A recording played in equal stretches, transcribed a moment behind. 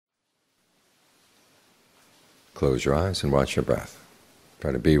close your eyes and watch your breath.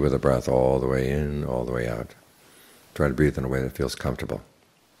 Try to be with the breath all the way in, all the way out. Try to breathe in a way that feels comfortable.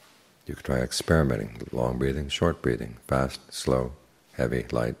 You can try experimenting, long breathing, short breathing, fast, slow, heavy,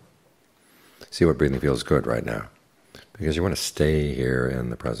 light. See what breathing feels good right now, because you want to stay here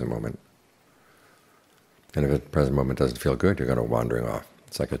in the present moment. And if the present moment doesn't feel good, you're going to wandering off.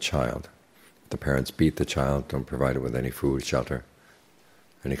 It's like a child. If the parents beat the child, don't provide it with any food, shelter,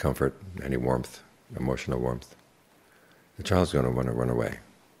 any comfort, any warmth, emotional warmth, the child's going to want to run away.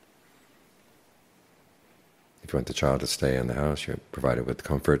 If you want the child to stay in the house, you provide it with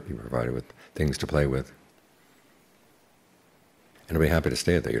comfort, you provide it with things to play with. And it'll be happy to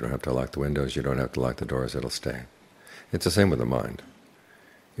stay there. You don't have to lock the windows, you don't have to lock the doors, it'll stay. It's the same with the mind.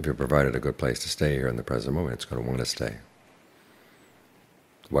 If you provided a good place to stay here in the present moment, it's going to want to stay.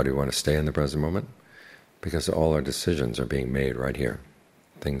 Why do you want to stay in the present moment? Because all our decisions are being made right here,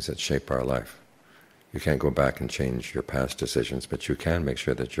 things that shape our life. You can't go back and change your past decisions, but you can make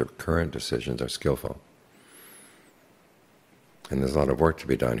sure that your current decisions are skillful. And there's a lot of work to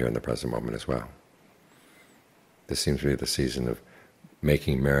be done here in the present moment as well. This seems to be the season of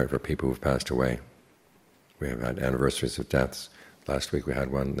making merit for people who've passed away. We have had anniversaries of deaths. Last week we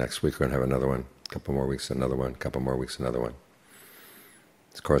had one, next week we're going to have another one, a couple more weeks another one, a couple more weeks another one.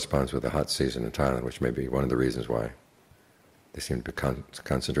 This corresponds with the hot season in Thailand, which may be one of the reasons why they seem to be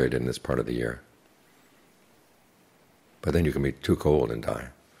concentrated in this part of the year. But then you can be too cold and die.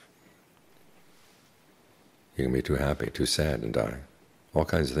 You can be too happy, too sad and die. All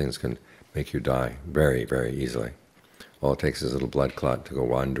kinds of things can make you die very, very easily. All it takes is a little blood clot to go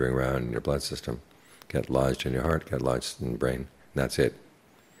wandering around in your blood system, get lodged in your heart, get lodged in the brain, and that's it.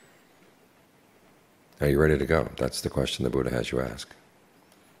 Are you ready to go? That's the question the Buddha has you ask.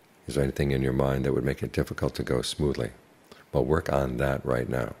 Is there anything in your mind that would make it difficult to go smoothly? Well, work on that right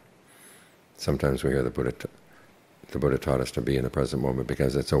now. Sometimes we hear the Buddha taught us to be in the present moment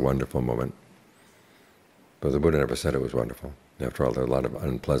because it's a wonderful moment. But the Buddha never said it was wonderful. After all, there are a lot of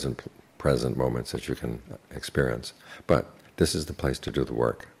unpleasant present moments that you can experience. But this is the place to do the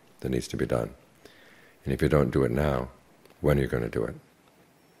work that needs to be done. And if you don't do it now, when are you going to do it?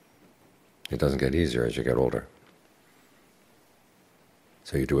 It doesn't get easier as you get older.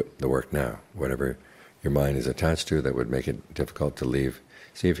 So you do the work now. Whatever your mind is attached to that would make it difficult to leave,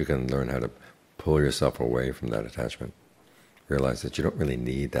 see if you can learn how to pull yourself away from that attachment. Realize that you don't really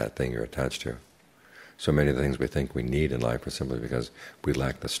need that thing you're attached to. So many of the things we think we need in life are simply because we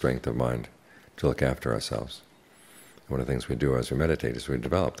lack the strength of mind to look after ourselves. And one of the things we do as we meditate is we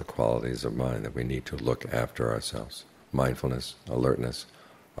develop the qualities of mind that we need to look after ourselves. Mindfulness, alertness,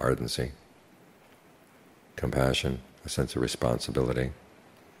 ardency, compassion, a sense of responsibility,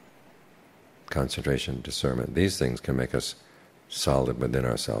 concentration, discernment. These things can make us solid within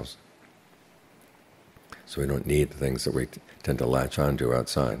ourselves. So we don't need the things that we tend to latch onto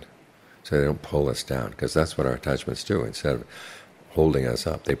outside. So they don't pull us down, because that's what our attachments do. Instead of holding us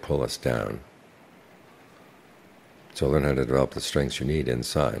up, they pull us down. So learn how to develop the strengths you need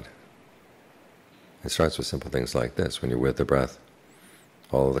inside. It starts with simple things like this. When you're with the breath,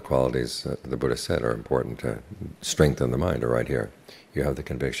 all of the qualities that the Buddha said are important to strengthen the mind are right here. You have the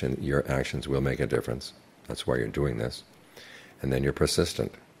conviction that your actions will make a difference. That's why you're doing this. And then you're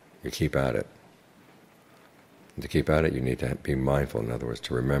persistent. You keep at it. And to keep at it, you need to be mindful. In other words,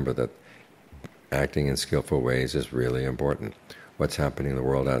 to remember that acting in skillful ways is really important. What's happening in the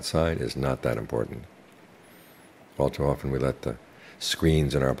world outside is not that important. All too often we let the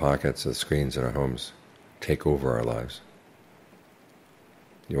screens in our pockets, the screens in our homes, take over our lives.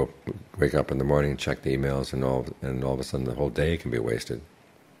 You'll wake up in the morning, check the emails, and all of a sudden the whole day can be wasted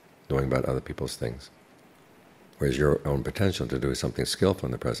knowing about other people's things. Whereas your own potential to do something skillful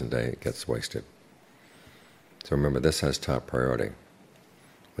in the present day gets wasted. So remember, this has top priority.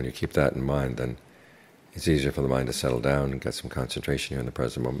 When you keep that in mind, then it's easier for the mind to settle down and get some concentration here in the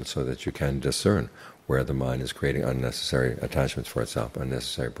present moment so that you can discern where the mind is creating unnecessary attachments for itself,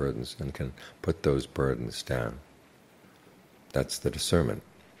 unnecessary burdens, and can put those burdens down. That's the discernment.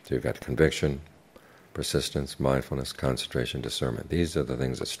 So you've got conviction, persistence, mindfulness, concentration, discernment. These are the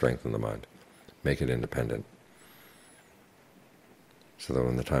things that strengthen the mind, make it independent. So that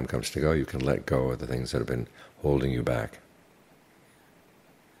when the time comes to go, you can let go of the things that have been holding you back.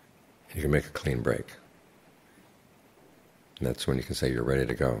 And you can make a clean break. And that's when you can say you're ready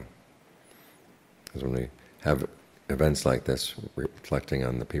to go. Because when we have events like this, reflecting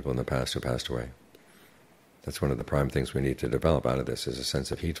on the people in the past who passed away, that's one of the prime things we need to develop out of this, is a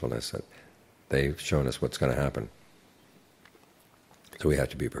sense of heedfulness, that they've shown us what's going to happen. So we have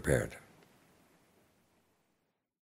to be prepared.